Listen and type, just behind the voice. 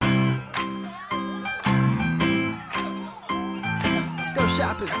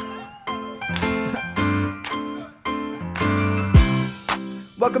shopping.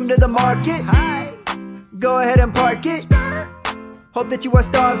 Welcome to the market. Hi. Go ahead and park it. Hope that you are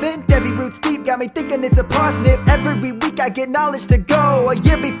starving. Devi roots deep got me thinking it's a parsnip. Every week I get knowledge to go. A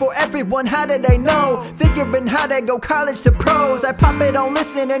year before everyone, how did they know? Figuring how to go college to pros. I pop it on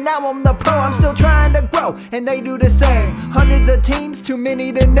listen and now I'm the pro. I'm still trying to grow and they do the same. Hundreds of teams, too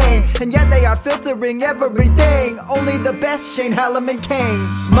many to name. And yet they are filtering everything. Only the best, Shane Hallam and Kane.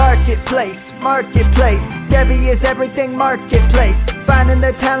 Marketplace, marketplace. Devi is everything marketplace. Finding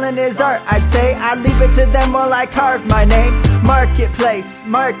the talent is art, I'd say. I leave it to them while I carve my name. Marketplace,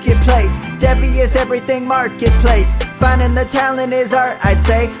 marketplace. Devi is everything marketplace. Finding the talent is art, I'd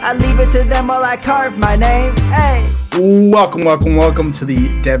say. I leave it to them while I carve my name. Hey. Welcome to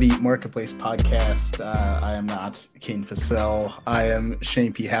the Devi Marketplace podcast. I am not Kane Fassell. I am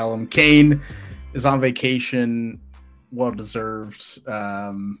Shane P. Hallam. Kane is on vacation, well deserved,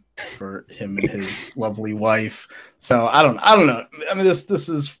 for him and his lovely wife. So I don't know. I mean, this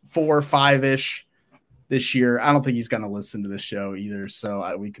is 4 or 5-ish this year. I don't think he's going to listen to this show either.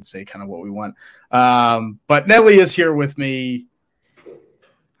 So we could say kind of what we want. But Nelly is here with me.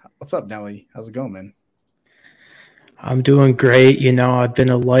 What's up, Nelly? How's it going, man? I'm doing great. You know, I've been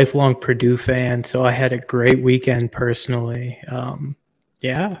a lifelong Purdue fan, so I had a great weekend personally.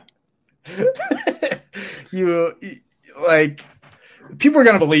 Yeah. You like, people are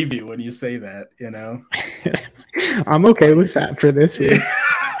going to believe you when you say that, you know? I'm okay with that for this week.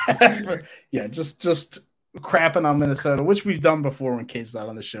 Yeah, just crapping on Minnesota, which we've done before when Kate's not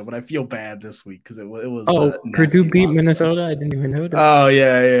on the show, but I feel bad this week because it was. Purdue beat Minnesota. I didn't even notice. Oh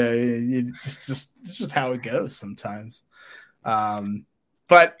yeah. It's just how it goes sometimes.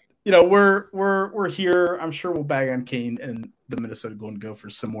 But you know, we're here. I'm sure we'll bag on Kane and the Minnesota Golden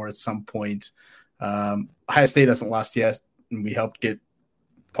Gophers some more at some point. Ohio State hasn't lost yet, and we helped get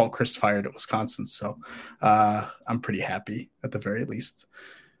Paul Chryst fired at Wisconsin, so I'm pretty happy at the very least.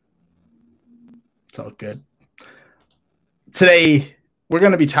 It's all good. Today, we're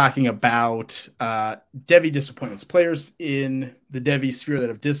going to be talking about Devi disappointments, players in the Devi sphere that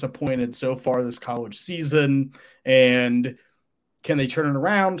have disappointed so far this college season, and can they turn it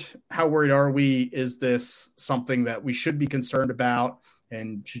around? How worried are we? Is this something that we should be concerned about?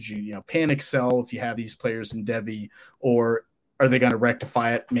 And should you panic sell if you have these players in Devi, or are they going to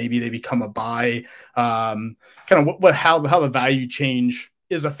rectify it? Maybe they become a buy. Kind of how the value change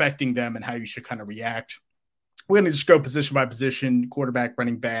is affecting them and how you should kind of react. We're going to just go position by position, quarterback,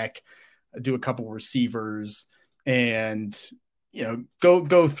 running back, do a couple receivers, and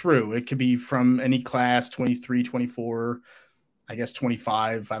go through. It could be from any class, 23, 24, I guess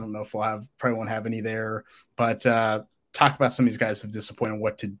 25. I don't know if probably won't have any there, but talk about some of these guys who have disappointed,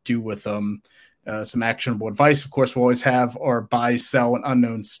 what to do with them. Some actionable advice. Of course, we'll always have our buy, sell, and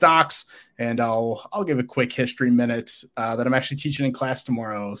unknown stocks. And I'll give a quick history minute that I'm actually teaching in class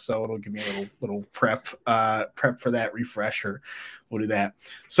tomorrow. So it'll give me a little prep for that refresher. We'll do that.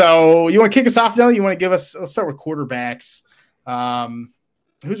 So you want to kick us off, Nelly? You want to give us? Let's start with quarterbacks.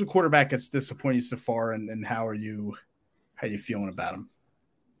 Who's a quarterback that's disappointed you so far, and how are you feeling about him?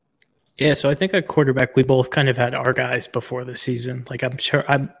 Yeah, so I think at quarterback, we both kind of had our guys before the season. Like, I'm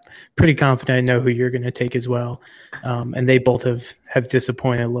pretty confident I know who you're going to take as well. And they both have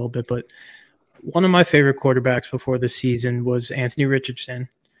disappointed a little bit. But one of my favorite quarterbacks before the season was Anthony Richardson.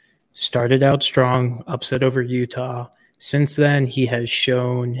 Started out strong, upset over Utah. Since then, he has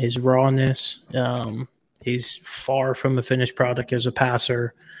shown his rawness. He's far from a finished product as a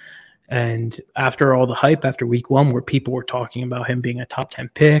passer. And after all the hype after week 1 where people were talking about him being a top 10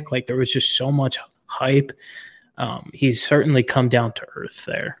 pick, like there was just so much hype. He's certainly come down to earth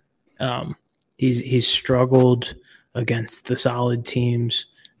there. He's struggled against the solid teams.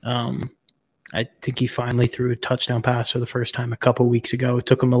 I think he finally threw a touchdown pass for the first time a couple weeks ago. It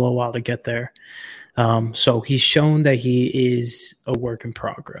took him a little while to get there. So he's shown that he is a work in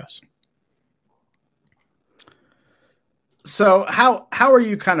progress. So how are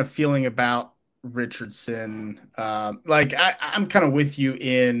you kind of feeling about Richardson? I'm kind of with you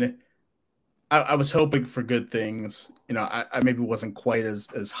in I was hoping for good things. I maybe wasn't quite as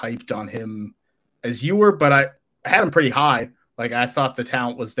hyped on him as you were, but I had him pretty high. Like, I thought the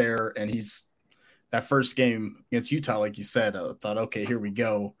talent was there, and that first game against Utah, like you said, I thought, okay, here we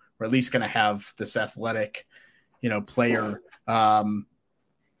go. We're at least going to have this athletic, player.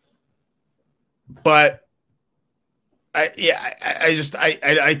 But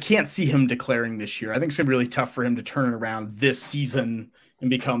I can't see him declaring this year. I think it's going to be really tough for him to turn it around this season and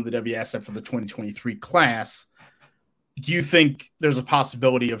become the WSF for the 2023 class. Do you think there's a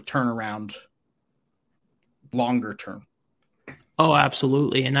possibility of turnaround longer term? Oh,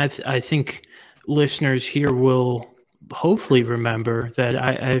 absolutely. And I think listeners here will hopefully remember that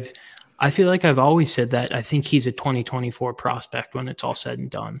I feel like I've always said that I think he's a 2024 prospect when it's all said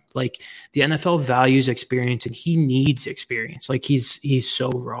and done. Like the NFL values experience and he needs experience. Like he's so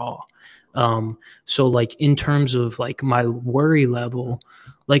raw. So like in terms of like my worry level,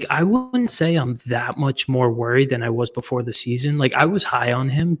 like I wouldn't say I'm that much more worried than I was before the season. Like I was high on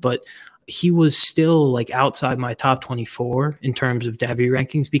him, but he was still like outside my top 24 in terms of Devy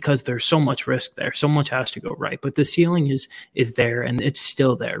rankings because there's so much risk there. So much has to go right, but the ceiling is there and it's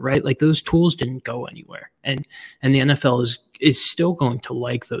still there, right? Like those tools didn't go anywhere, and the NFL is still going to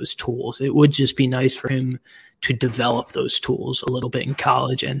like those tools. It would just be nice for him to develop those tools a little bit in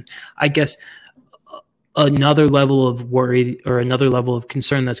college. And I guess another level of worry or another level of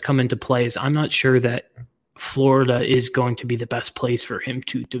concern that's come into play is I'm not sure that Florida is going to be the best place for him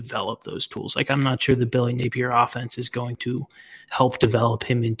to develop those tools. Like I'm not sure the Billy Napier offense is going to help develop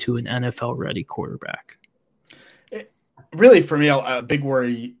him into an NFL-ready quarterback. Really, for me, a big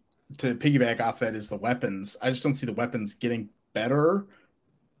worry to piggyback off that is the weapons. I just don't see the weapons getting better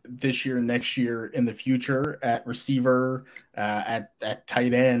this year, next year, in the future at receiver, at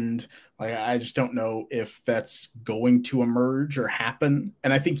tight end. Like I just don't know if that's going to emerge or happen.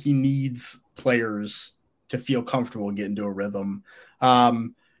 And I think he needs players to feel comfortable and get into a rhythm.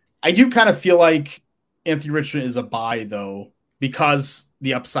 I do kind of feel like Anthony Richardson is a buy though, because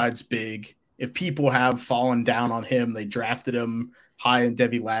the upside's big. If people have fallen down on him, they drafted him high in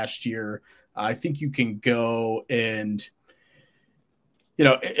Devy last year. I think you can go and, you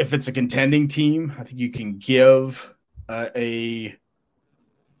know, if it's a contending team, I think you can give a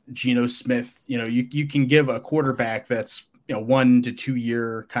Geno Smith, you know, you can give a quarterback that's, you know, 1 to 2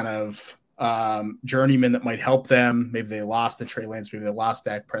 year kind of journeyman that might help them. Maybe they lost to Trey Lance, maybe they lost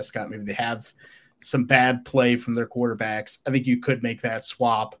Dak Prescott, maybe they have some bad play from their quarterbacks. I think you could make that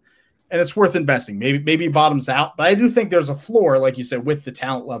swap, and it's worth investing. Maybe it bottoms out, but I do think there's a floor, like you said, with the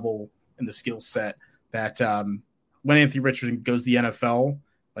talent level and the skill set that when Anthony Richardson goes to the NFL,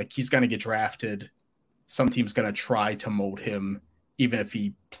 like he's going to get drafted. Some team's going to try to mold him, even if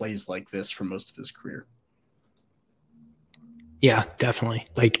he plays like this for most of his career. Yeah, definitely.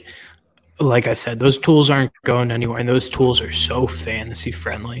 Like I said, those tools aren't going anywhere, and those tools are so fantasy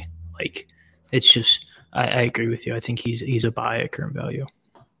friendly. Like it's just, I agree with you. I think he's a buy at current value.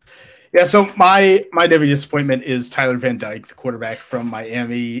 Yeah, so my Devy disappointment is Tyler Van Dyke, the quarterback from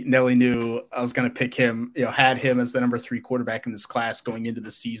Miami. Nelly knew I was going to pick him, you know, had him as the number 3 quarterback in this class going into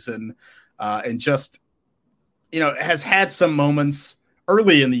the season, and just, you know, has had some moments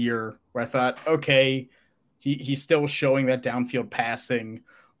early in the year where I thought, okay, he's still showing that downfield passing.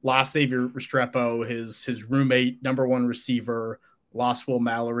 Lost Xavier Restrepo, his roommate, number 1 receiver. Lost Will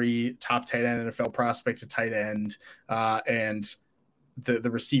Mallory, top tight end, NFL prospect to tight end, and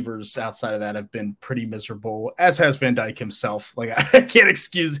the receivers outside of that have been pretty miserable, as has Van Dyke himself. Like I can't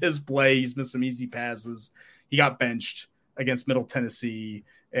excuse his play. He's missed some easy passes. He got benched against Middle Tennessee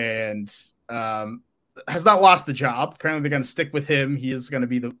and has not lost the job. Apparently they're going to stick with him. He is going to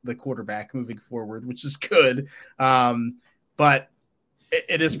be the quarterback moving forward, which is good. But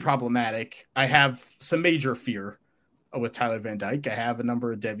it is problematic. I have some major fear with Tyler Van Dyke. I have a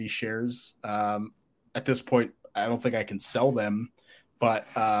number of Devy shares. At this point, I don't think I can sell them, but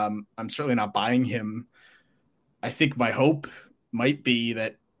I'm certainly not buying him. I think my hope might be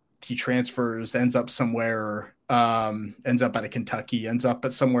that he transfers, ends up somewhere, ends up out of Kentucky, ends up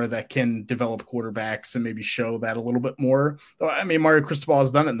at somewhere that can develop quarterbacks and maybe show that a little bit more. I mean, Mario Cristobal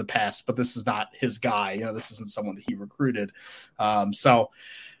has done it in the past, but this is not his guy. You know, this isn't someone that he recruited. So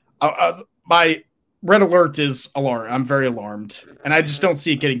my red alert is alarm. I'm very alarmed, and I just don't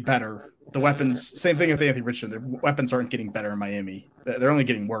see it getting better. The weapons, same thing with Anthony Richardson. Their weapons aren't getting better in Miami. They're only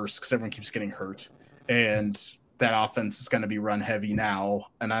getting worse because everyone keeps getting hurt. And that offense is going to be run heavy now.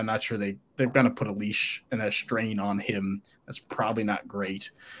 And I'm not sure they're going to put a leash and a strain on him. That's probably not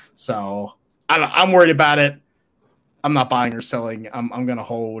great. So I'm worried about it. I'm not buying or selling. I'm going to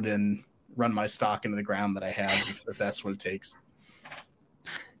hold and run my stock into the ground that I have if that's what it takes.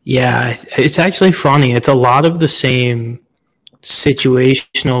 Yeah, it's actually funny. It's a lot of the same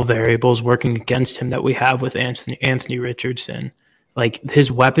situational variables working against him that we have with Anthony Richardson. Like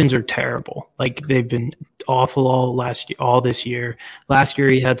his weapons are terrible. Like they've been awful all this year. Last year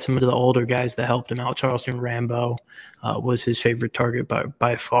he had some of the older guys that helped him out. Charleston Rambo was his favorite target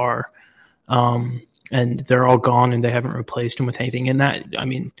by far. And they're all gone and they haven't replaced him with anything. And that, I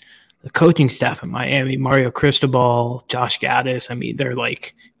mean, the coaching staff in Miami, Mario Cristobal, Josh Gaddis, I mean, they're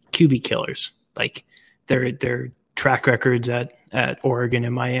like QB killers. Like they're track records at Oregon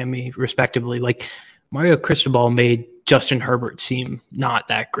and Miami, respectively. Like Mario Cristobal made Justin Herbert seem not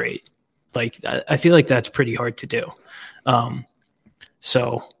that great. Like, I feel like that's pretty hard to do.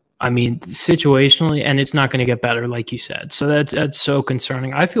 So, I mean, situationally, and it's not going to get better, like you said. So that's so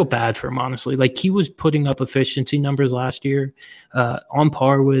concerning. I feel bad for him, honestly. Like, he was putting up efficiency numbers last year on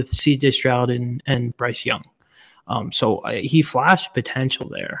par with C.J. Stroud and Bryce Young. So he flashed potential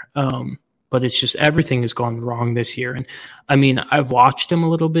there. But it's just everything has gone wrong this year. And, I mean, I've watched him a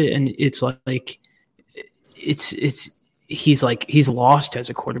little bit, and it's like he's lost as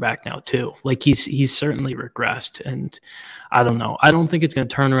a quarterback now too. Like he's certainly regressed, and I don't know. I don't think it's going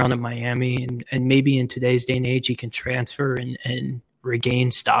to turn around in Miami, and maybe in today's day and age he can transfer and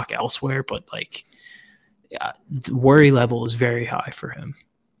regain stock elsewhere. But like, yeah, the worry level is very high for him.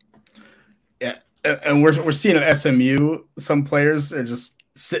 Yeah, and we're seeing at SMU some players are just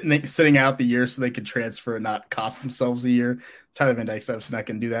sitting out the year so they could transfer and not cost themselves a year. Tyler Van Dyke's obviously not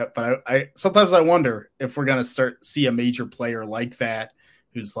going to do that, but I sometimes I wonder if we're going to see a major player like that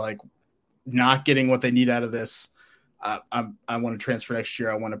who's like not getting what they need out of this. I want to transfer next year.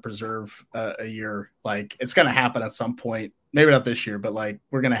 I want to preserve a year. Like, it's going to happen at some point. Maybe not this year, but like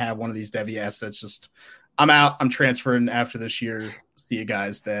we're going to have one of these Devy assets. Just I'm out. I'm transferring after this year. See you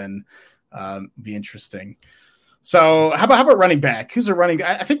guys then. Be interesting. So how about running back? Who's a running?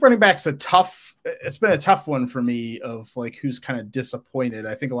 I think running back's it's been a tough one for me of like who's kind of disappointed.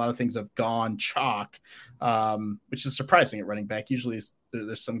 I think a lot of things have gone chalk, which is surprising at running back. Usually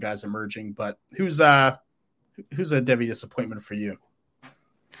there's some guys emerging, but who's a Devy disappointment for you?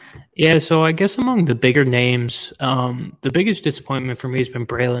 Yeah, so I guess among the bigger names, the biggest disappointment for me has been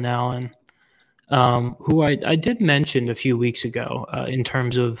Braylon Allen, who I did mention a few weeks ago in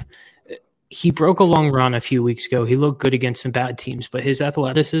terms of he broke a long run a few weeks ago. He looked good against some bad teams, but his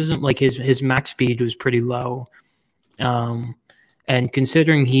athleticism, like his max speed was pretty low. And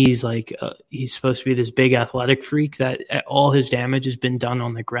considering he's supposed to be this big athletic freak, that all his damage has been done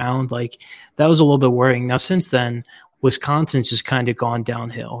on the ground, like that was a little bit worrying. Now, since then, Wisconsin's just kind of gone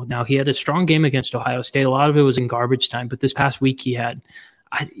downhill. Now, he had a strong game against Ohio State. A lot of it was in garbage time, but this past week he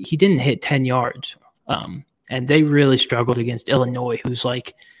didn't hit 10 yards. And they really struggled against Illinois, who's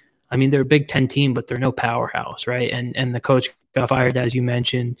like, I mean, they're a Big Ten team, but they're no powerhouse, right? And the coach got fired, as you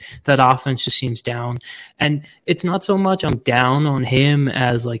mentioned. That offense just seems down. And it's not so much I'm down on him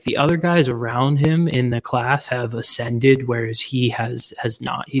as like the other guys around him in the class have ascended, whereas he has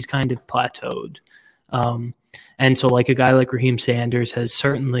not. He's kind of plateaued. And so like a guy like Raheem Sanders has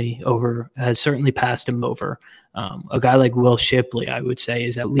certainly passed him over. A guy like Will Shipley, I would say,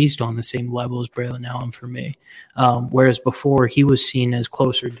 is at least on the same level as Braylon Allen for me. Whereas before he was seen as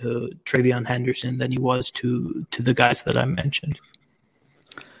closer to Travion Henderson than he was to the guys that I mentioned.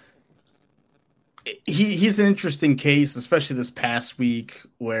 He's an interesting case, especially this past week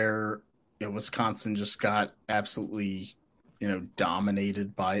where Wisconsin just got absolutely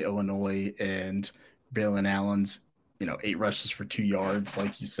dominated by Illinois, and Braylon Allen's 8 rushes for 2 yards,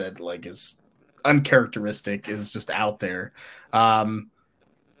 like you said, like is uncharacteristic, is just out there. I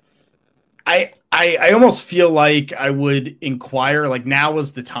almost feel like I would inquire, like now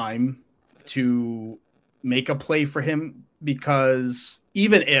is the time to make a play for him, because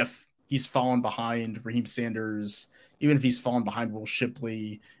even if he's fallen behind Raheem Sanders, even if he's fallen behind Will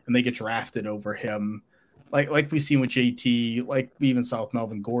Shipley and they get drafted over him, like we've seen with JT, like we even saw with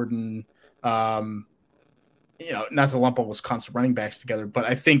Melvin Gordon, not to lump all Wisconsin running backs together, but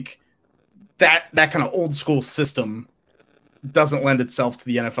I think that kind of old school system doesn't lend itself to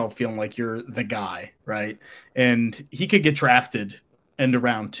the NFL feeling like you're the guy, right? And he could get drafted into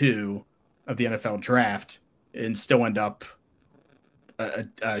round 2 of the NFL draft and still end up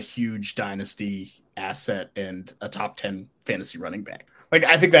a huge dynasty asset and a top 10 fantasy running back. Like,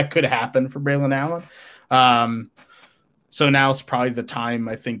 I think that could happen for Braylon Allen. So now it's probably the time,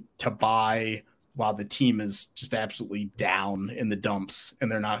 I think, to buy while the team is just absolutely down in the dumps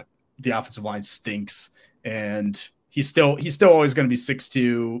and the offensive line stinks, and he's still always going to be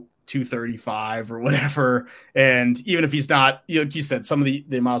 6'2", 235 or whatever. And even if he's not, like you said, some of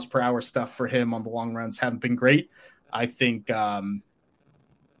the miles per hour stuff for him on the long runs haven't been great. I think I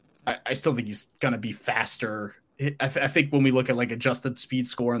still think he's going to be faster. I think when we look at like adjusted speed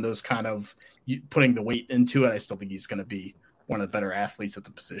score and those kind of putting the weight into it, I still think he's going to be one of the better athletes at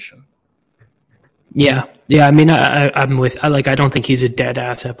the position. Yeah. I mean, I don't think he's a dead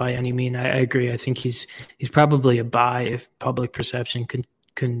asset by any mean. I agree. I think he's probably a buy if public perception can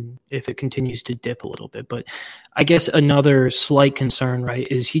if it continues to dip a little bit. But I guess another slight concern, right,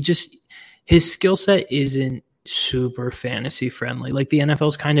 is his skill set isn't super fantasy friendly. Like the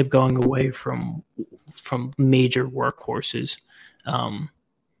NFL's kind of going away from major workhorses.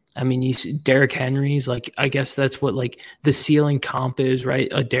 I mean, Derrick Henry's like, I guess that's what like the ceiling comp is, right?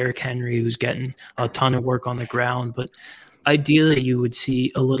 A Derrick Henry who's getting a ton of work on the ground, but ideally you would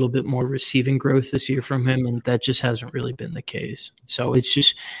see a little bit more receiving growth this year from him, and that just hasn't really been the case. So it's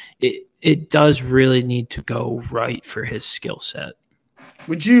just it does really need to go right for his skill set.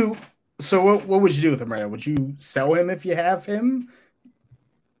 Would you? So what would you do with him right now? Would you sell him if you have him?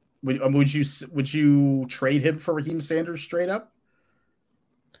 Would you trade him for Raheem Sanders straight up?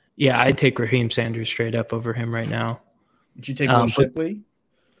 Yeah, I'd take Raheem Sanders straight up over him right now. Would you take Will Shipley?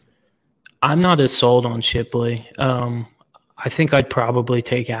 I'm not as sold on Shipley. I think I'd probably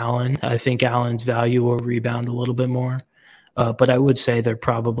take Allen. I think Allen's value will rebound a little bit more. But I would say they're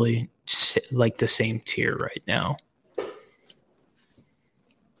probably like the same tier right now.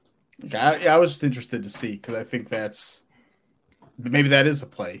 I was just interested to see because I think maybe that is a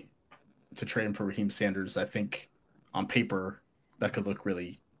play to trade him for Raheem Sanders. I think on paper that could look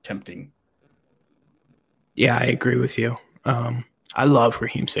really tempting. Yeah, I agree with you. I love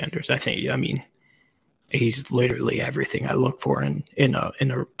Raheem Sanders. I mean, he's literally everything I look for in a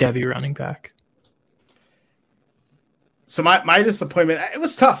Devy running back. So my disappointment, it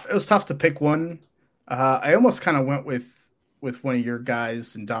was tough. It was tough to pick one. I almost kind of went with one of your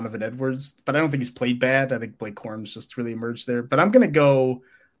guys and Donovan Edwards, but I don't think he's played bad. I think Blake Corum's just really emerged there. But I'm gonna go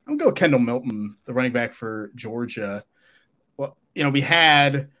Kendall Milton, the running back for Georgia. Well, we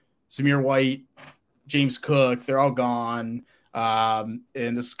had Zamir White, James Cook, they're all gone. And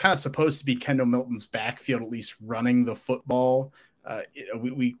it's kind of supposed to be Kendall Milton's backfield, at least running the football.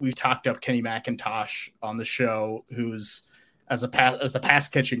 We've talked up Kenny McIntosh on the show, who's as the pass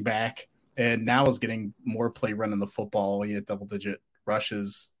catching back, and now is getting more play running the football. He had double-digit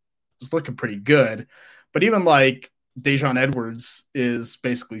rushes. It's looking pretty good. But even like Dejon Edwards is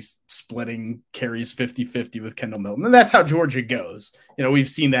basically splitting carries 50-50 with Kendall Milton. And that's how Georgia goes. We've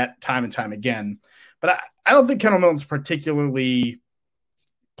seen that time and time again. But I don't think Kendall Milton's particularly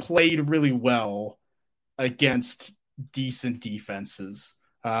played really well against decent defenses.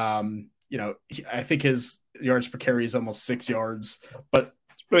 I think his yards per carry is almost 6 yards, but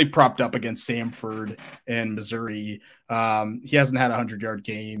really propped up against Samford and Missouri. He hasn't had a 100-yard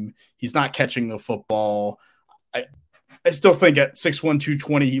game. He's not catching the football. I still think at 6'1",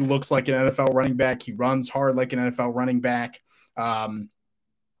 220, he looks like an NFL running back. He runs hard like an NFL running back.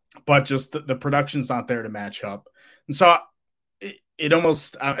 But just the production's not there to match up. And so it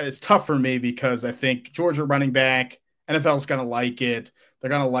almost it's tough for me because I think Georgia running back, NFL's going to like it. They're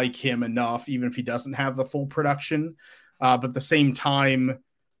going to like him enough, even if he doesn't have the full production. But at the same time,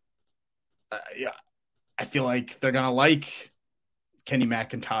 I feel like they're going to like Kenny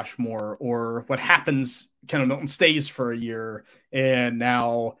McIntosh more. Or what happens, Kendall Milton stays for a year, and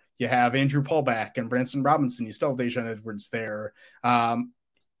now you have Andrew Paul back and Branson Robinson. You still have Dejon Edwards there.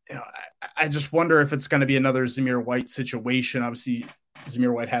 I just wonder if it's going to be another Zamir White situation. Obviously,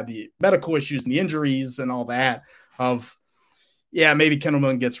 Zamir White had the medical issues and the injuries and all that maybe Kendall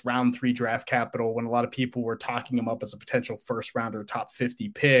Milton gets round 3 draft capital when a lot of people were talking him up as a potential first rounder, top 50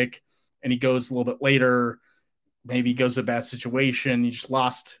 pick, and he goes a little bit later. Maybe he goes to a bad situation. He just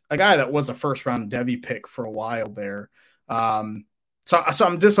lost a guy that was a first round Devy pick for a while there. So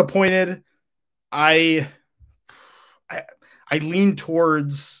I'm disappointed. I lean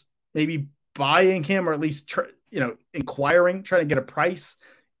towards maybe buying him, or at least inquiring, trying to get a price.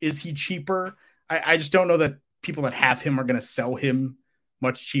 Is he cheaper? I just don't know that people that have him are going to sell him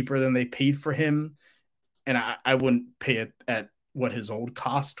much cheaper than they paid for him, and I wouldn't pay it at what his old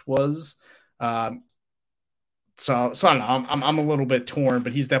cost was. So I don't know. I'm a little bit torn,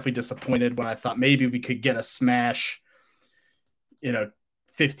 but he's definitely disappointed when I thought maybe we could get a smash,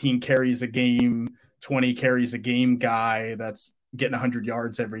 15 carries a game, 20 carries a game guy that's getting 100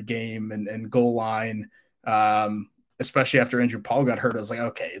 yards every game and goal line, especially after Andrew Paul got hurt. I was like,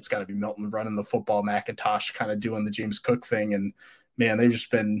 okay, it's got to be Milton running the football, McIntosh kind of doing the James Cook thing. And, man, they've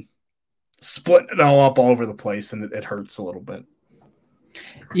just been splitting it all up all over the place, and it hurts a little bit.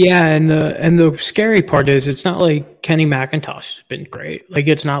 Yeah, and the scary part is it's not like Kenny McIntosh has been great. Like,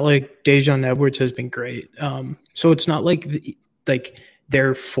 it's not like Dejon Edwards has been great. So it's not like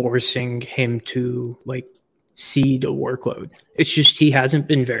they're forcing him to cede a workload. It's just he hasn't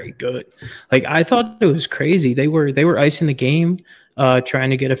been very good. I thought it was crazy. They were icing the game, trying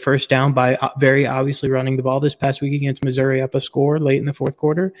to get a first down by very obviously running the ball this past week against Missouri up a score late in the fourth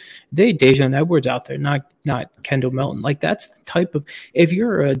quarter. They had Dejon Edwards out there, not Kendall Milton. That's the type of, if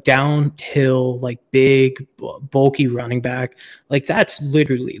you're a downhill, big, bulky running back, that's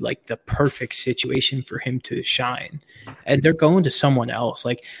literally the perfect situation for him to shine. And they're going to someone else.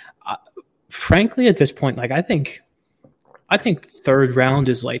 Frankly, at this point, I think I think third round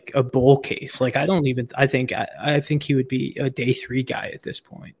is like a bowl case. Like I think he would be a day 3 guy at this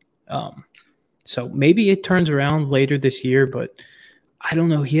point. So maybe it turns around later this year, but I don't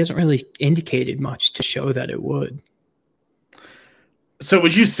know. He hasn't really indicated much to show that it would. So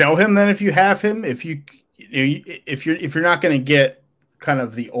would you sell him then if you have him? If you're not going to get kind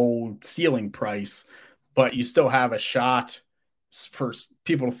of the old ceiling price, but you still have a shot for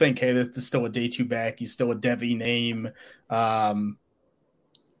people to think, hey, this is still a day 2 back. He's still a Devy name. I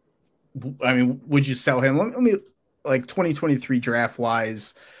mean, would you sell him? Let me, like 2023 draft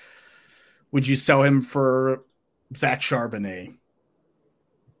wise, would you sell him for Zach Charbonnet?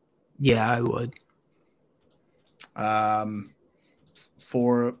 Yeah, I would. And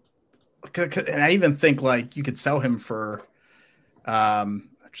I even think like you could sell him for, I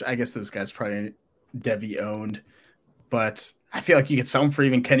guess those guys probably Devy owned, but I feel like you could sell him for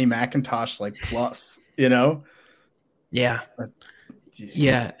even Kenny McIntosh, like plus, you know? Yeah.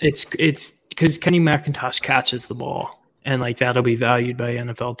 Yeah. It's because Kenny McIntosh catches the ball and like that'll be valued by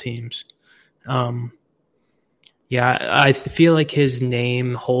NFL teams. Yeah, I feel like his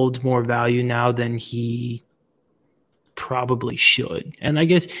name holds more value now than he probably should. And I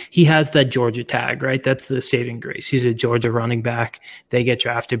guess he has that Georgia tag, right? That's the saving grace. He's a Georgia running back. They get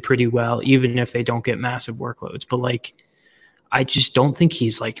drafted pretty well, even if they don't get massive workloads. But like, I just don't think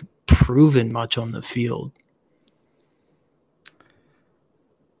he's like proven much on the field.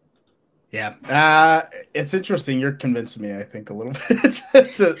 Yeah. It's interesting. You're convincing me, I think, a little bit.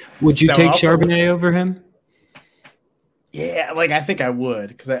 Would you take Charbonnet over him? Yeah, like I think I would,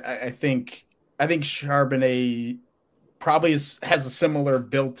 because I think Charbonnet probably has a similar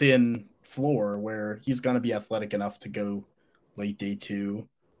built-in floor where he's going to be athletic enough to go late day 2,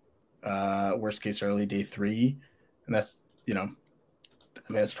 worst case early day 3, and that's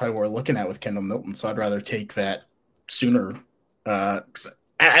that's probably what we're looking at with Kendall Milton. So I'd rather take that sooner. 'Cause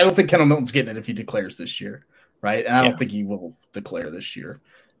I don't think Kendall Milton's getting it if he declares this year, right? And I don't think he will declare this year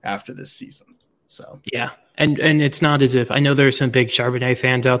after this season. So yeah. And it's not as if I know there are some big Charbonnet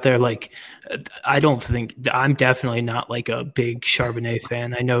fans out there. Like, I'm definitely not like a big Charbonnet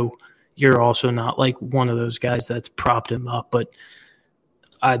fan. I know you're also not like one of those guys that's propped him up, but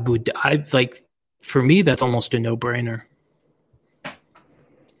for me, that's almost a no-brainer.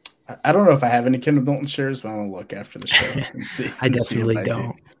 I don't know if I have any Kendall Milton shares, but I'm gonna look after the show and see. I definitely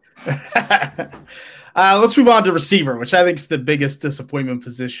don't. Let's move on to receiver, which I think is the biggest disappointment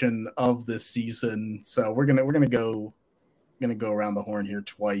position of this season. So we're gonna go around the horn here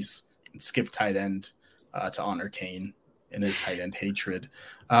twice and skip tight end to honor Kane and his tight end hatred.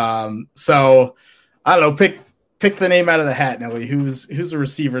 So I don't know. Pick the name out of the hat, Nelly. Who's the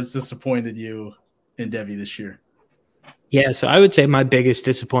receiver that's disappointed you in Devy this year? Yeah, so I would say my biggest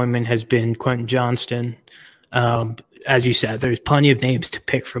disappointment has been Quentin Johnston. As you said, there's plenty of names to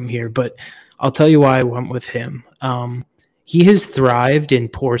pick from here, but I'll tell you why I went with him. He has thrived in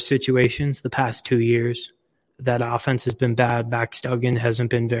poor situations the past 2 years. That offense has been bad. Max Duggan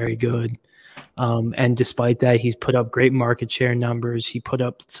hasn't been very good. And despite that, he's put up great market share numbers. He put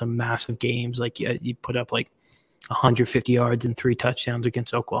up some massive games. Like he put up like 150 yards and 3 touchdowns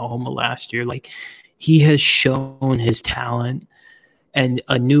against Oklahoma last year. Like he has shown his talent, and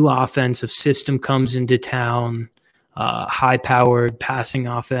a new offensive system comes into town, high-powered passing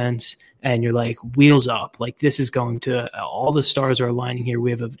offense, and you're like, wheels up. Like this is going to – all the stars are aligning here.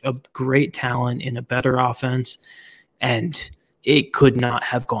 We have a great talent in a better offense, and it could not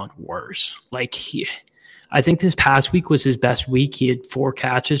have gone worse. Like I think this past week was his best week. He had 4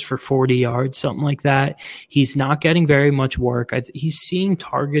 catches for 40 yards, something like that. He's not getting very much work. He's seeing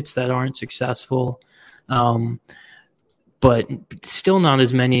targets that aren't successful, but still not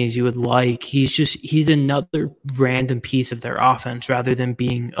as many as you would like. He's another random piece of their offense rather than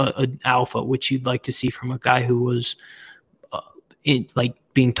being an alpha, which you'd like to see from a guy who was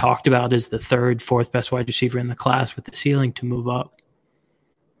being talked about as the 3rd, 4th best wide receiver in the class with the ceiling to move up.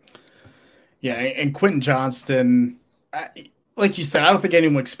 Yeah, and Quentin Johnston, like you said, I don't think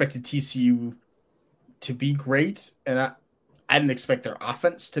anyone expected TCU to be great, and I didn't expect their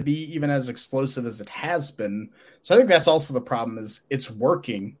offense to be even as explosive as it has been. So I think that's also the problem, is it's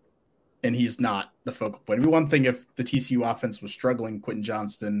working, and he's not the focal point. It'd be one thing if the TCU offense was struggling, Quentin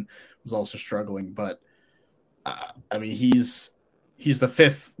Johnston was also struggling, but I mean, he's the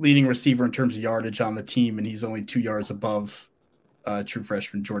 5th leading receiver in terms of yardage on the team, and he's only 2 yards above true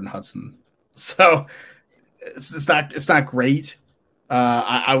freshman Jordan Hudson. So it's not great.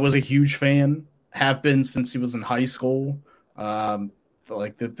 I was a huge fan, have been since he was in high school.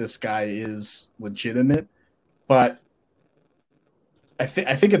 Like that this guy is legitimate, but I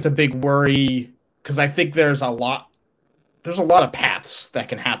think it's a big worry because I think there's a lot there's a lot of paths that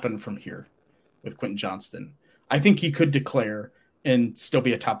can happen from here with Quentin Johnston. I think he could declare and still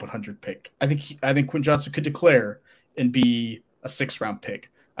be a top 100 pick. I think Quentin Johnston could declare and be a 6th-round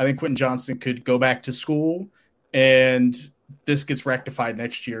pick. I think Quentin Johnston could go back to school and this gets rectified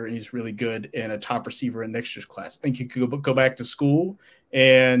next year and he's really good and a top receiver in next year's class. I think he could go back to school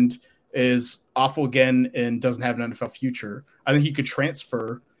and is awful again and doesn't have an NFL future. I think he could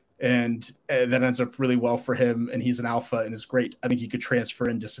transfer and that ends up really well for him and he's an alpha and is great. I think he could transfer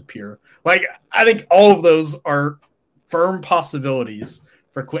and disappear. Like, I think all of those are firm possibilities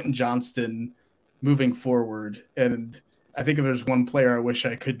for Quentin Johnston moving forward. And I think if there's one player I wish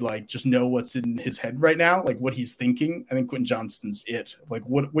I could like just know what's in his head right now, like what he's thinking, I think Quentin Johnston's it. Like,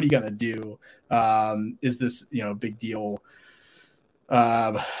 what are you going to do? Is this, a big deal?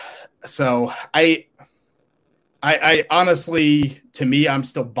 So I honestly, to me, I'm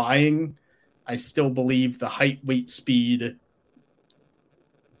still buying. I still believe the height, weight, speed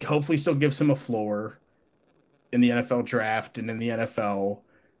hopefully still gives him a floor in the NFL draft and in the NFL.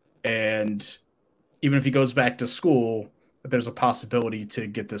 And even if he goes back to school, there's a possibility to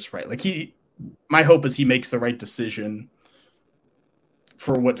get this right. Like my hope is he makes the right decision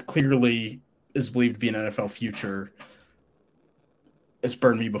for what clearly is believed to be an NFL future. It's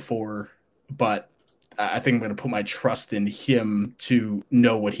burned me before, but I think I'm going to put my trust in him to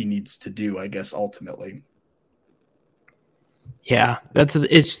know what he needs to do, I guess, ultimately. Yeah,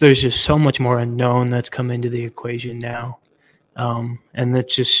 there's just so much more unknown that's come into the equation now. And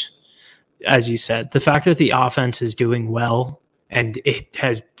that's just, as you said, the fact that the offense is doing well and it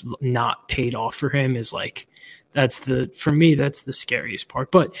has not paid off for him is like, for me, that's the scariest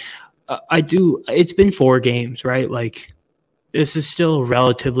part. But it's been 4 games, right? Like, this is still a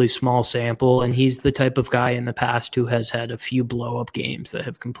relatively small sample, and he's the type of guy in the past who has had a few blow-up games that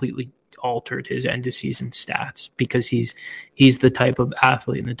have completely altered his end-of-season stats because he's the type of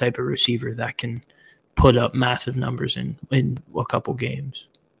athlete and the type of receiver that can put up massive numbers in a couple games.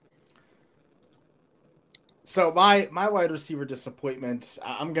 So my wide receiver disappointment,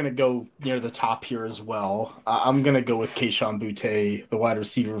 I'm going to go near the top here as well. I'm going to go with Kayshon Boutte, the wide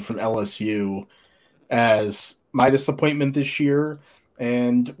receiver from LSU, as my disappointment this year.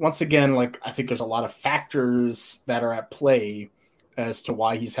 And once again, like, I think there's a lot of factors that are at play as to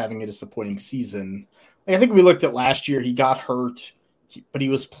why he's having a disappointing season. Like, I think we looked at last year, he got hurt, but he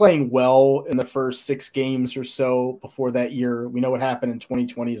was playing well in the first 6 games or so before that year. We know what happened in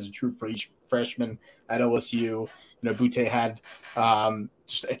 2020 is true for each freshman at LSU. Boutte had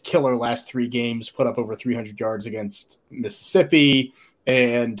just a killer last 3 games, put up over 300 yards against Mississippi,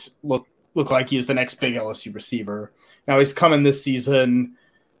 and look like he is the next big LSU receiver. Now he's coming this season.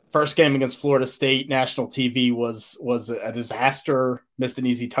 First game against Florida State, national TV was a disaster, missed an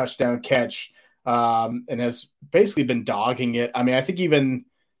easy touchdown catch, and has basically been dogging it. I mean, I think even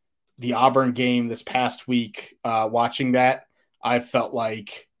the Auburn game this past week, watching that, I felt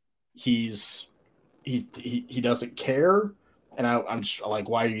like he doesn't care. And I'm just like,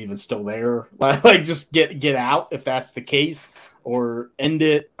 why are you even still there? Like, just get out if that's the case, or end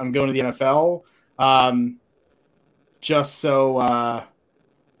it. I'm going to the NFL. Just so,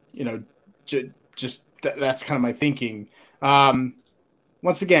 that's kind of my thinking.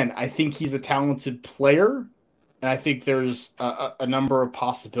 Once again, I think he's a talented player, and I think there's a number of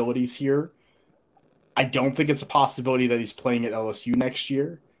possibilities here. I don't think it's a possibility that he's playing at LSU next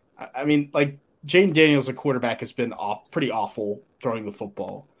year. I mean, like, Jayden Daniels, a quarterback, has been pretty awful throwing the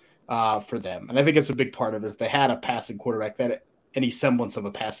football for them. And I think it's a big part of it. If they had a passing quarterback, any semblance of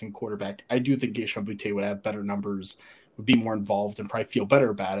a passing quarterback, I do think Kayshon Boutte would have better numbers, would be more involved, and probably feel better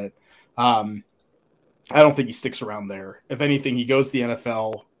about it. I don't think he sticks around there. If anything, he goes to the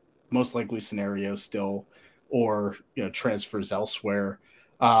NFL, most likely scenario still, or transfers elsewhere.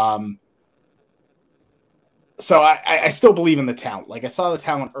 So I still believe in the talent. Like, I saw the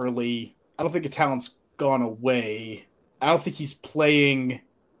talent early. I don't think the talent's gone away. I don't think he's playing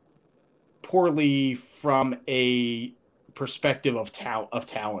poorly from a perspective of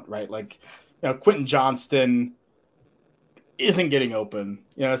talent, right? Like, Quentin Johnston isn't getting open.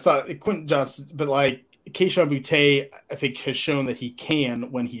 It's not Quentin Johnston, but like Kayshon Boutte, I think, has shown that he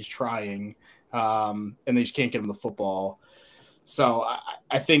can when he's trying, and they just can't get him the football. So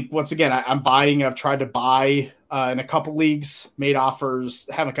I think, once again, I'm buying. I've tried to buy in a couple leagues, made offers,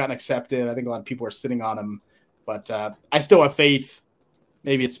 haven't gotten accepted. I think a lot of people are sitting on him, but I still have faith.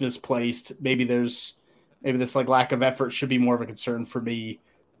 Maybe it's misplaced. Maybe this like lack of effort should be more of a concern for me,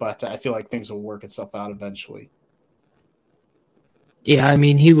 but I feel like things will work itself out eventually. Yeah, I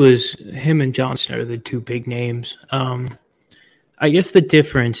mean, him and Johnston are the 2 big names. I guess the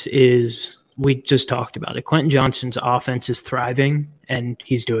difference is, we just talked about it. Quentin Johnston's offense is thriving, and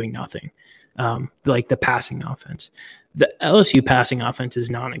he's doing nothing. Like the passing offense. The LSU passing offense is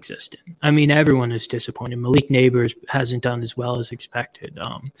non-existent. I mean, everyone is disappointed. Malik Neighbors hasn't done as well as expected.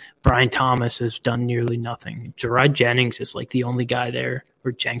 Brian Thomas has done nearly nothing. Gerard Jennings is like the only guy there,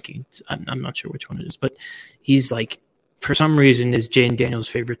 or Jenkins. I'm not sure which one it is, but he's like, for some reason, is Jane Daniels'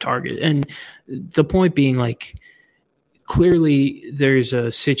 favorite target. And the point being, like, clearly there's a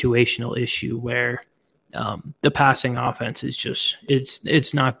situational issue where the passing offense is just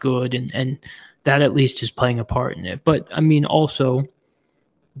it's not good, and that at least is playing a part in it. But I mean, also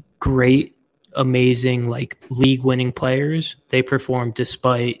great, amazing, like league-winning players, they perform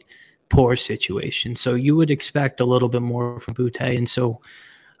despite poor situations. So you would expect a little bit more from Butte. And so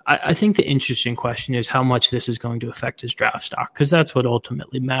I think the interesting question is how much this is going to affect his draft stock, because that's what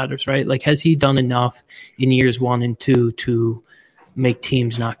ultimately matters, right? Like, has he done enough in years 1 and 2 to make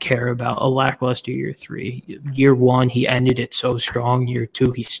teams not care about a lackluster year 3? Year 1, he ended it so strong. Year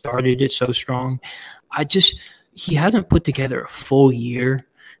 2, he started it so strong. He hasn't put together a full year,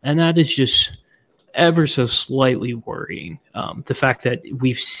 and that is just ever so slightly worrying. The fact that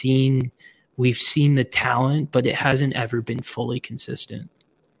we've seen the talent, but it hasn't ever been fully consistent.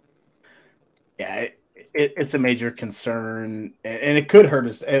 Yeah, it's a major concern, and it could hurt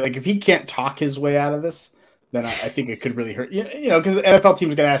us. Like, if he can't talk his way out of this, then I think it could really hurt. You know, because NFL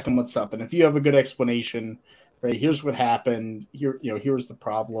teams are going to ask him what's up, and if you have a good explanation, right? Here's what happened. Here's the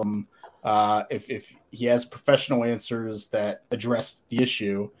problem. If he has professional answers that address the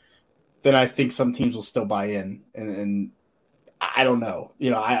issue, then I think some teams will still buy in. And I don't know.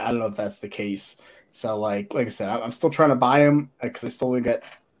 You know, I don't know if that's the case. So, like I said, I'm still trying to buy him because I still think that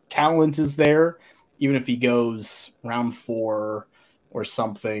talent is there, even if he goes round 4 or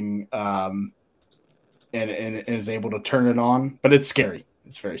something. And is able to turn it on, but it's scary.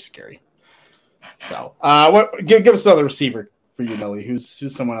 It's very scary. So, give us another receiver for you, Millie.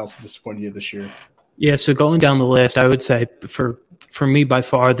 Who's someone else that disappointed you this year? Yeah, so going down the list, I would say for me, by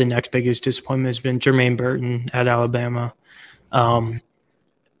far, the next biggest disappointment has been Jermaine Burton at Alabama. Kind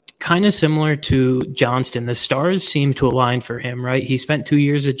of similar to Johnston, the stars seem to align for him, right? He spent 2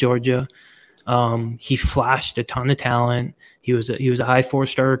 years at Georgia. He flashed a ton of talent. He was a high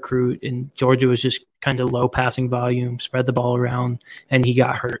 4-star recruit, and Georgia was just kind of low passing volume, spread the ball around, and he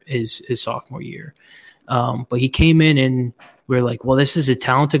got hurt his sophomore year. But he came in, and we're like, well, this is a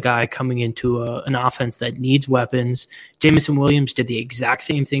talented guy coming into an offense that needs weapons. Jameson Williams did the exact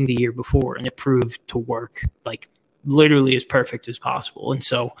same thing the year before, and it proved to work like literally as perfect as possible. And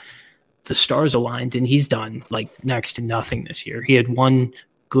so the stars aligned, and he's done like next to nothing this year. He had one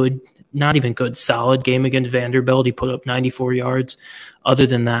good, not even good, solid game against Vanderbilt. He put up 94 yards. Other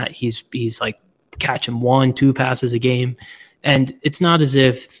than that, he's like catching 1-2 passes a game. And it's not as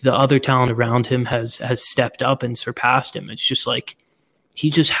if the other talent around him has stepped up and surpassed him. It's just like he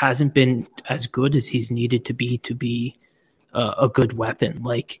just hasn't been as good as he's needed to be a good weapon.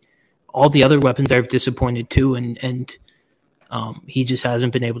 Like all the other weapons there have disappointed too, and he just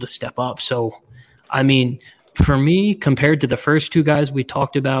hasn't been able to step up. So, I mean, for me, compared to the first 2 guys we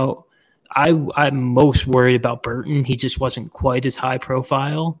talked about, I'm most worried about Burton. He just wasn't quite as high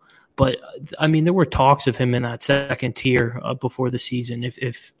profile. But, I mean, there were talks of him in that second tier before the season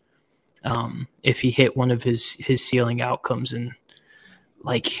if he hit one of his ceiling outcomes. And,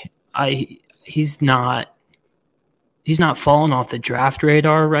 like, he's not falling off the draft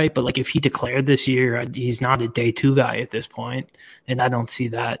radar, right? But, like, if he declared this year, he's not a day 2 guy at this point, and I don't see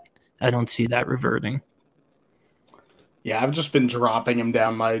that reverting. Yeah, I've just been dropping him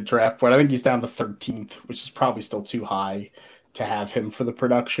down my draft board. I think he's down to 13th, which is probably still too high to have him for the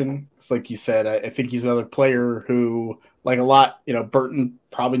production. It's like you said, I think he's another player who, like a lot, you know, Burton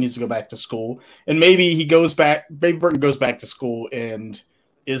probably needs to go back to school. And maybe Burton goes back to school and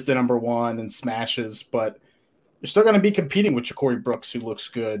is the number 1 and smashes, but you're still going to be competing with Ja'Cory Brooks, who looks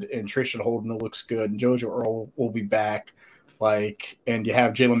good, and Tracian Holden, who looks good, and JoJo Earl will be back. And you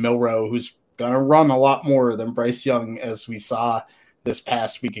have Jalen Milroe, who's going to run a lot more than Bryce Young, as we saw this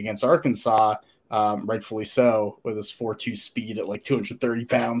past week against Arkansas, rightfully so, with his 4.2 speed at like 230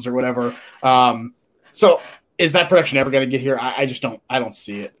 pounds or whatever. So is that production ever going to get here? I just don't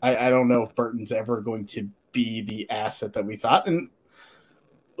see it. I don't know if Burton's ever going to be the asset that we thought. And,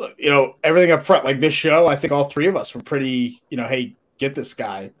 you know, everything up front, like this show, I think all 3 of us were pretty, you know, hey, get this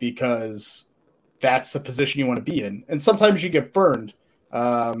guy, because that's the position you want to be in. And sometimes you get burned.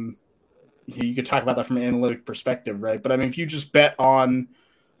 You could talk about that from an analytic perspective, right? But I mean, if you just bet on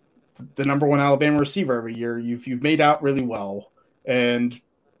the number 1 Alabama receiver every year, you've made out really well. And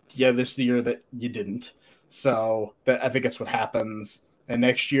yeah, this is the year that you didn't. So I think that's what happens. And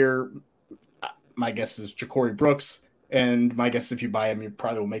next year, my guess is Ja'Cory Brooks. And my guess, if you buy him, you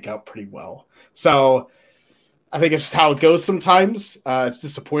probably will make out pretty well. So I think it's just how it goes sometimes. It's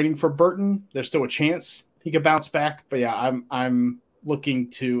disappointing for Burton. There's still a chance he could bounce back. But yeah, I'm looking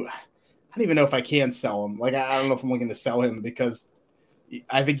to – I don't even know if I can sell him. Like, I don't know if I'm looking to sell him because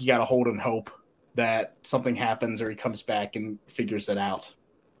I think you got to hold and hope that something happens or he comes back and figures it out,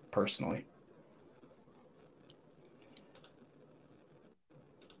 personally.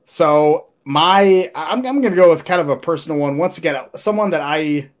 So I'm going to go with kind of a personal one. Once again, someone that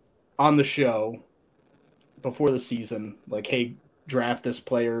I, on the show before the season, like, hey, draft this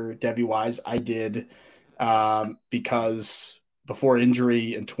player, Devy-wise, I did because before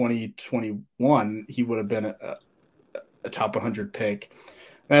injury in 2021, he would have been a top 100 pick.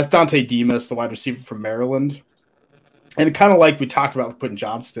 And that's Dante Demas, the wide receiver from Maryland. And kind of like we talked about with Quentin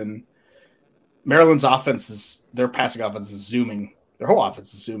Johnston, Maryland's offense their passing offense is zooming. Their whole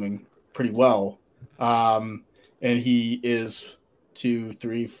offense is zooming pretty well. And he is 2,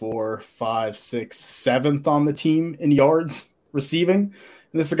 3, 4, 5, 6, 7th on the team in yards receiving. And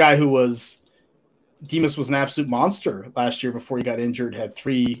this is a guy who Demas was an absolute monster last year before he got injured, had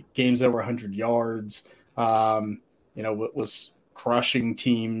 3 games over 100 yards, was crushing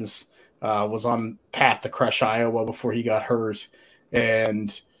teams, was on path to crush Iowa before he got hurt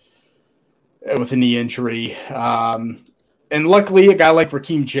and with a knee injury. And luckily, a guy like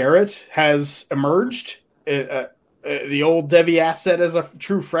Raheem Jarrett has emerged. The old Devy asset as a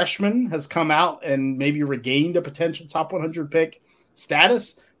true freshman has come out and maybe regained a potential top 100 pick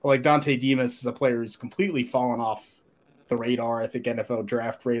status. But like Dante Demas is a player who's completely fallen off the radar. I think NFL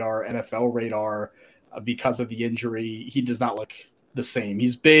draft radar, NFL radar, because of the injury. He does not look the same.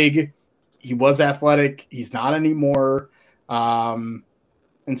 He's big. He was athletic. He's not anymore. And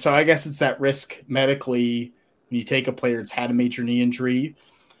so I guess it's that risk medically when you take a player that's had a major knee injury.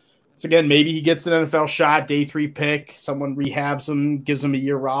 So again, maybe he gets an NFL shot, day 3 pick, someone rehabs him, gives him a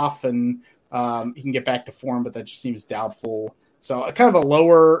year off, and he can get back to form, but that just seems doubtful. So kind of a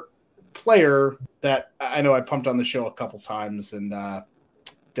lower player that I know I pumped on the show a couple times and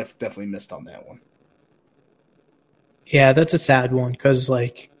definitely missed on that one. Yeah, that's a sad one because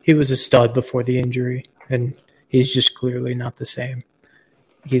he was a stud before the injury, and he's just clearly not the same.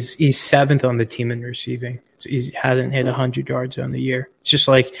 He's 7th on the team in receiving. He hasn't hit 100 yards on the year. It's just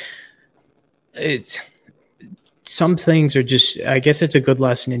some things are just. I guess it's a good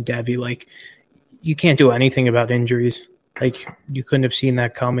lesson in Devy. You can't do anything about injuries. You couldn't have seen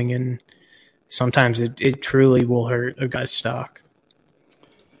that coming, and sometimes it truly will hurt a guy's stock.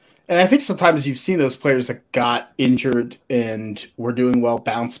 And I think sometimes you've seen those players that got injured and were doing well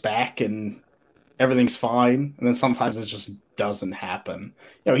bounce back and everything's fine. And then sometimes it just doesn't happen.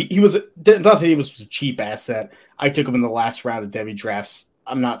 Dante Demas was a cheap asset. I took him in the last round of Devy drafts.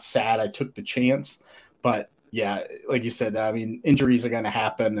 I'm not sad I took the chance. But, yeah, like you said, I mean, injuries are going to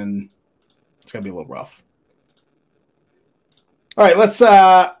happen and it's going to be a little rough. All right,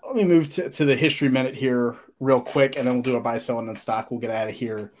 let me move to the history minute here real quick, and then we'll do a buy, sell, and then stock. We'll get out of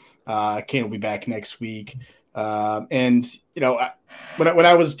here. Kane will be back next week. When I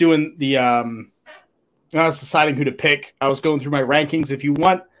was doing when I was deciding who to pick, I was going through my rankings. If you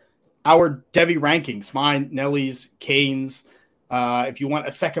want our Devy rankings, mine, Nelly's, Kane's, if you want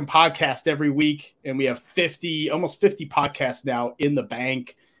a second podcast every week, and we have almost 50 podcasts now in the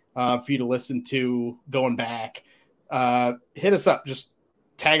bank for you to listen to going back, hit us up. Just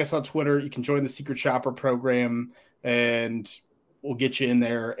tag us on Twitter. You can join the Secret Shopper program, and we'll get you in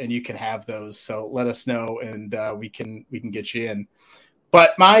there, and you can have those. So let us know, and we can get you in.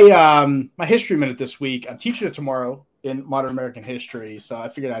 But my history minute this week, I'm teaching it tomorrow in modern American history, so I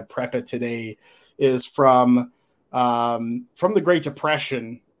figured I'd prep it today. Is from the Great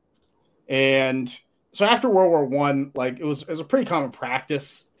Depression, and so after World War I, it was a pretty common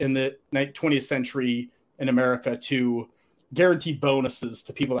practice in the 20th century in America to guarantee bonuses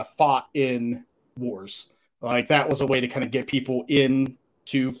to people that fought in wars. That was a way to kind of get people in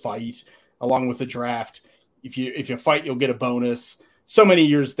to fight along with the draft. If you fight, you'll get a bonus so many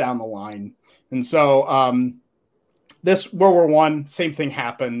years down the line. And so this World War I, same thing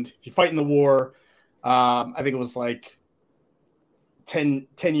happened. If you fight in the war, I think it was 10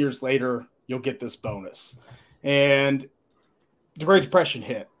 years later, you'll get this bonus. And the Great Depression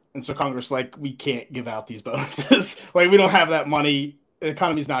hit. And so Congress, we can't give out these bonuses. We don't have that money. The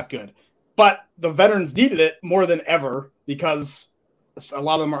economy's not good. But the veterans needed it more than ever because a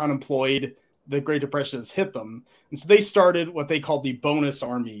lot of them are unemployed. The Great Depression has hit them. And so they started what they called the bonus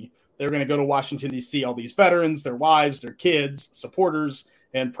army. They're going to go to Washington, D.C., all these veterans, their wives, their kids, supporters,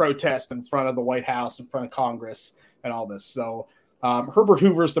 and protest in front of the White House, in front of Congress, and all this. So Herbert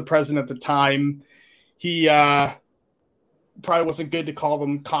Hoover's the president at the time. He probably wasn't good to call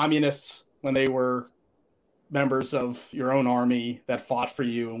them communists when they were members of your own army that fought for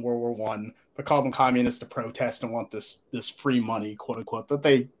you in World War I, but call them communists to protest and want this free money, quote unquote, that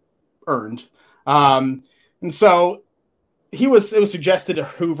they earned. And so it was suggested to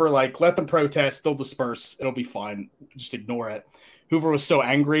Hoover, like, let them protest, they'll disperse, it'll be fine, just ignore it. Hoover was so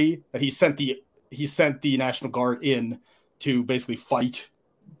angry that he sent the National Guard in to basically fight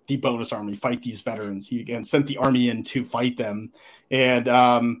the bonus army, fight these veterans. He again sent the army in to fight them. And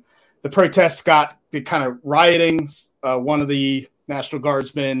the protests got the kind of rioting. One of the National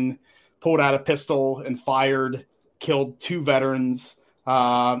Guardsmen pulled out a pistol and fired, killed 2 veterans,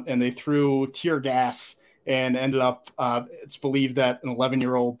 and they threw tear gas and ended up, it's believed that an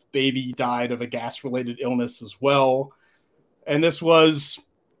 11-year-old baby died of a gas-related illness as well. And this was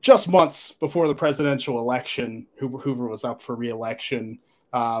just months before the presidential election. Hoover was up for re-election.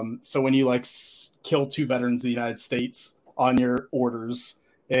 So when you kill 2 veterans of the United States on your orders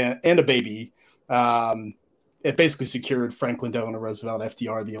and a baby, it basically secured Franklin Delano Roosevelt,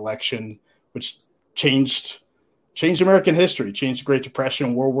 FDR, the election, which changed American history, changed the Great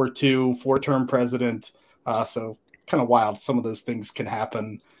Depression, World War II, 4-term president. So kind of wild. Some of those things can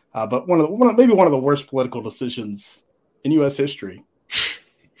happen. But maybe one of the worst political decisions in U.S. history.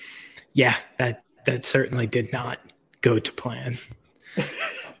 Yeah, that certainly did not go to plan.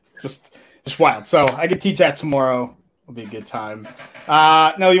 just wild. So I get T-Chat tomorrow. It'll be a good time.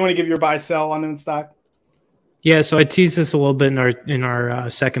 Nell, you want to give your buy sell on InStock? Yeah, so I teased this a little bit in our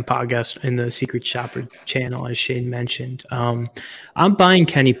second podcast in the Secret Shopper channel, as Shane mentioned. I'm buying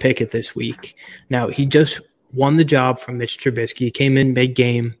Kenny Pickett this week. Now, he just won the job from Mitch Trubisky. He came in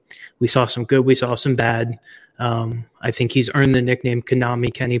mid-game. We saw some good, we saw some bad. I think he's earned the nickname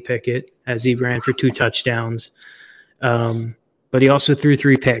Konami Kenny Pickett as he ran for 2 touchdowns. But he also threw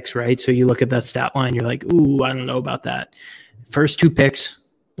 3 picks, right? So you look at that stat line, you're like, ooh, I don't know about that. First 2 picks,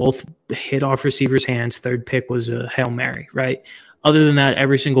 both hit off receivers' hands. Third pick was a Hail Mary, right? Other than that,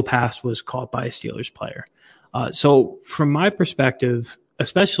 every single pass was caught by a Steelers player. So from my perspective,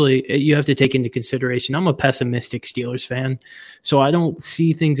 especially, you have to take into consideration, I'm a pessimistic Steelers fan, so I don't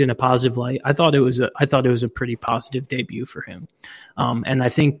see things in a positive light. I thought it was a pretty positive debut for him. And I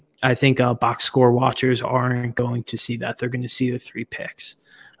think box score watchers aren't going to see that. They're going to see the 3 picks.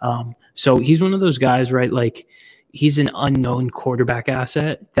 So he's one of those guys, right? Like, he's an unknown quarterback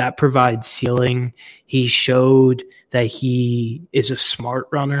asset that provides ceiling. He showed that he is a smart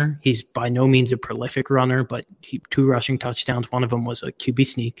runner. He's by no means a prolific runner, but 2 rushing touchdowns. One of them was a QB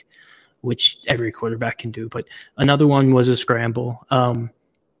sneak, which every quarterback can do, but another one was a scramble.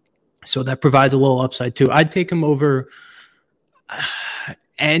 So that provides a little upside too. I'd take him over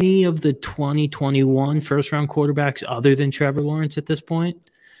any of the 2021 first-round quarterbacks other than Trevor Lawrence at this point.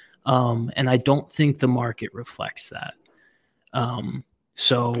 And I don't think the market reflects that.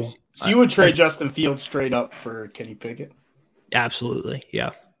 So you would trade Justin Fields straight up for Kenny Pickett? Absolutely,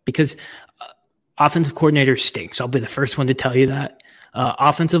 yeah. Because offensive coordinator stinks. I'll be the first one to tell you that.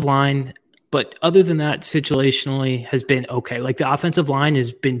 Offensive line, but other than that, situationally has been okay. Like, the offensive line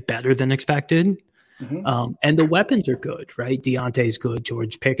has been better than expected. Mm-hmm. And the weapons are good, right? Deontay's good.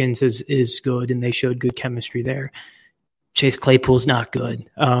 George Pickens is good, and they showed good chemistry there. Chase Claypool's not good.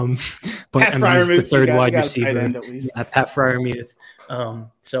 But he's the third wide receiver. Pat Freiermuth.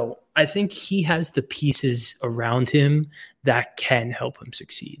 So I think he has the pieces around him that can help him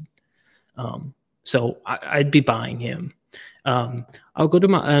succeed. So I'd be buying him. I'll go to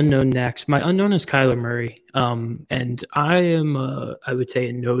my unknown next. My unknown is Kyler Murray. And I am, I would say,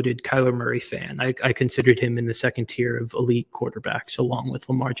 a noted Kyler Murray fan. I considered him in the second tier of elite quarterbacks along with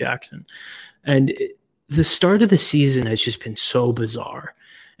Lamar Jackson. And the start of the season has just been so bizarre.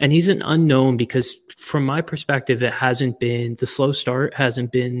 And he's an unknown because from my perspective, the slow start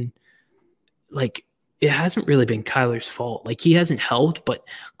hasn't been like, it hasn't really been Kyler's fault. Like, he hasn't helped, but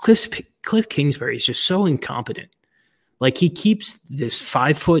Cliff Kingsbury is just so incompetent. Like, he keeps this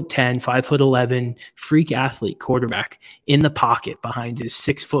 5'10", 5'11" freak athlete quarterback in the pocket behind his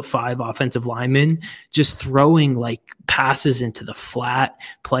 6'5" offensive lineman, just throwing like passes into the flat,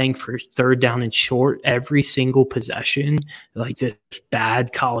 playing for third down and short every single possession, like this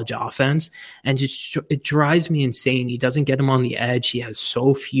bad college offense. And just, it drives me insane. He doesn't get him on the edge. He has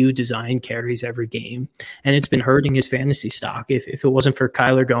so few design carries every game, and it's been hurting his fantasy stock. If it wasn't for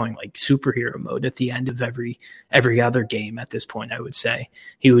Kyler going like superhero mode at the end of every other game at this point, I would say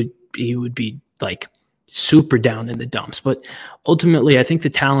he would be like super down in the dumps. But ultimately, I think the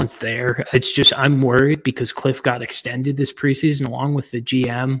talent's there. It's just, I'm worried because Cliff got extended this preseason along with the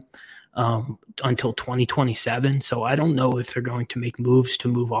GM. until 2027. So I don't know if they're going to make moves to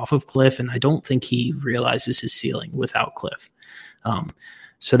move off of Cliff, and I don't think he realizes his ceiling without Cliff.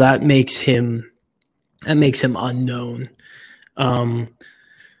 So that makes him unknown.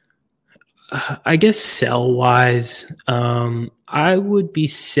 I guess sell wise, I would be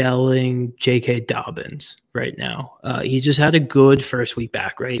selling J.K. Dobbins right now. He just had a good first week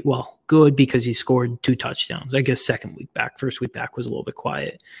back, right? Well, good because he scored 2 touchdowns. I guess second week back. First week back was a little bit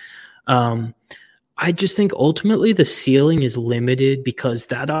quiet. I just think ultimately the ceiling is limited because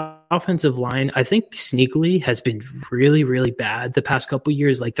that offensive line, I think sneakily has been really, really bad the past couple of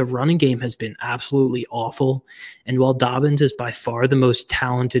years. Like the running game has been absolutely awful. And while Dobbins is by far the most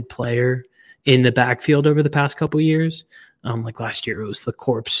talented player in the backfield over the past couple of years, like last year, it was the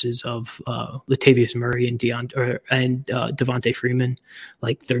corpses of Latavius Murray and Devontae Freeman.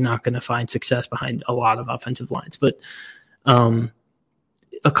 Like they're not going to find success behind a lot of offensive lines, but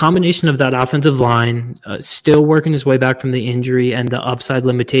a combination of that offensive line still working his way back from the injury and the upside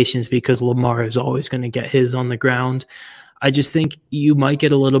limitations because Lamar is always going to get his on the ground. I just think you might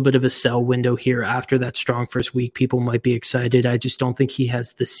get a little bit of a sell window here after that strong first week. People might be excited. I just don't think he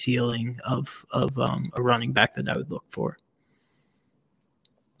has the ceiling of a running back that I would look for.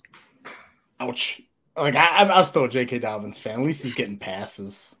 Ouch. Like I'm still a J.K. Dobbins fan. At least he's getting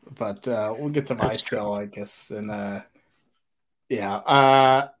passes. But we'll get to my sell, I guess. And my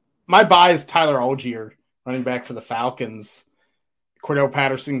buy is Tyler Allgeier, running back for the Falcons. Cordell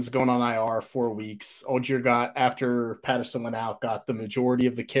Patterson's going on IR 4 weeks. Allgeier got, after Patterson went out, got the majority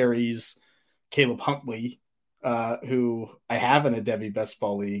of the carries. Caleb Huntley, who I have in a Devy Best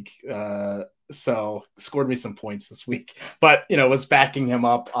Ball League, so scored me some points this week. But, was backing him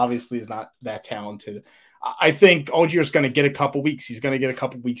up. Obviously, he's not that talented. I think Allgeier's going to get a couple weeks. He's going to get a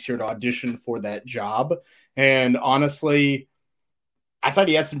couple weeks here to audition for that job. And honestly, I thought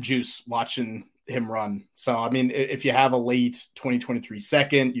he had some juice watching him run. So, I mean, if you have a late 2023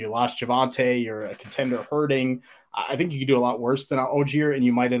 second, you lost Javonte, you're a contender hurting, I think you could do a lot worse than Allgeier, and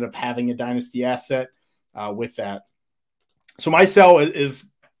you might end up having a dynasty asset with that. So my sell is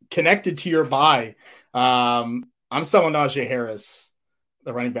connected to your buy. I'm selling Najee Harris,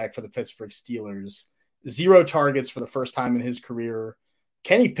 the running back for the Pittsburgh Steelers. 0 targets for the first time in his career.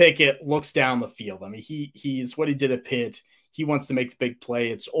 Kenny Pickett looks down the field. I mean, he's what he did at Pitt. He wants to make the big play.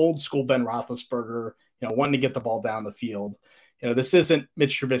 It's old school Ben Roethlisberger, wanting to get the ball down the field. This isn't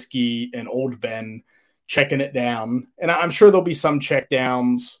Mitch Trubisky and old Ben checking it down. And I'm sure there'll be some check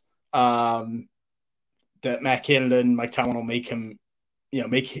downs that Matt Canada and Mike Tomlin will make him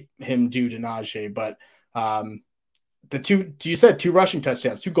do to Najee. But you said 2 rushing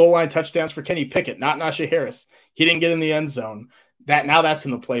touchdowns, 2 goal line touchdowns for Kenny Pickett, not Najee Harris. He didn't get in the end zone. That's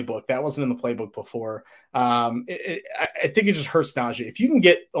in the playbook. That wasn't in the playbook before. I think it just hurts Najee. If you can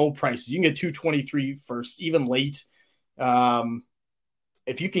get old prices, you can get 223 first, even late.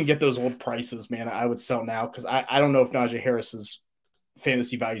 If you can get those old prices, man, I would sell now because I don't know if Najee Harris's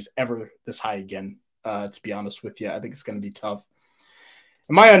fantasy value is ever this high again. To be honest with you, I think it's going to be tough.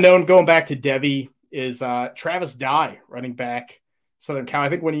 And my unknown, going back to Devy, is Travis Dye, running back, Southern Cal. I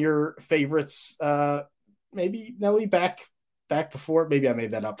think one of your favorites, maybe Nelly back before. Maybe I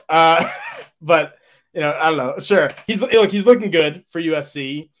made that up. But I don't know. Sure, he's looking good for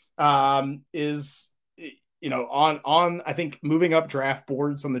USC. Is on I think moving up draft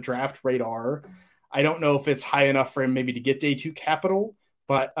boards on the draft radar. I don't know if it's high enough for him maybe to get day 2 capital,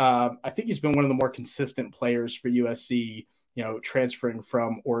 but I think he's been one of the more consistent players for USC. Transferring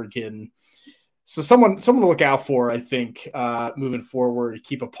from Oregon. So someone to look out for, I think, moving forward.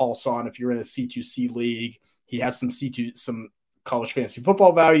 Keep a pulse on if you're in a C2C league. He has some college fantasy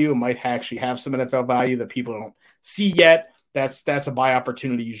football value. It might actually have some NFL value that people don't see yet. That's a buy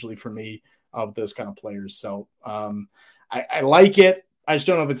opportunity usually for me of those kind of players. So I like it. I just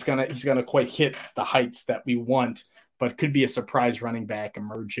don't know if he's gonna quite hit the heights that we want, but could be a surprise running back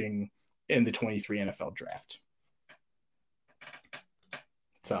emerging in the 23 NFL draft.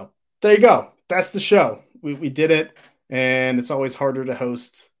 So there you go. That's the show. We did it, and it's always harder to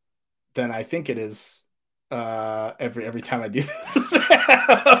host than I think it is. Every time I do this,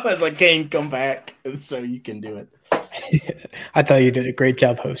 I was like, Kane, come back, so you can do it. I thought you did a great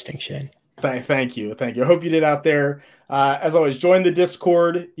job hosting, Shane. Thank you. I hope you did out there. As always, join the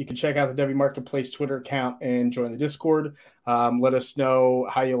Discord. You can check out the Devy Marketplace Twitter account and join the Discord. Let us know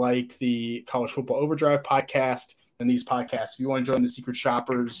how you like the College Football Overdrive podcast and these podcasts. If you want to join the Secret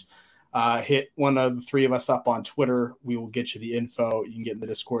Shoppers, hit one of the 3 of us up on Twitter. We will get you the info. You can get in the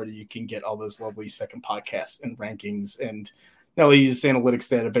Discord. You can get all those lovely second podcasts and rankings and Nelly's analytics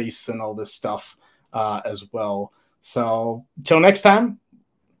database and all this stuff as well. So until next time,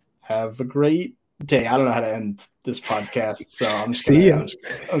 Have a great day. I don't know how to end this podcast, so I'm just See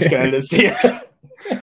gonna end it. See ya.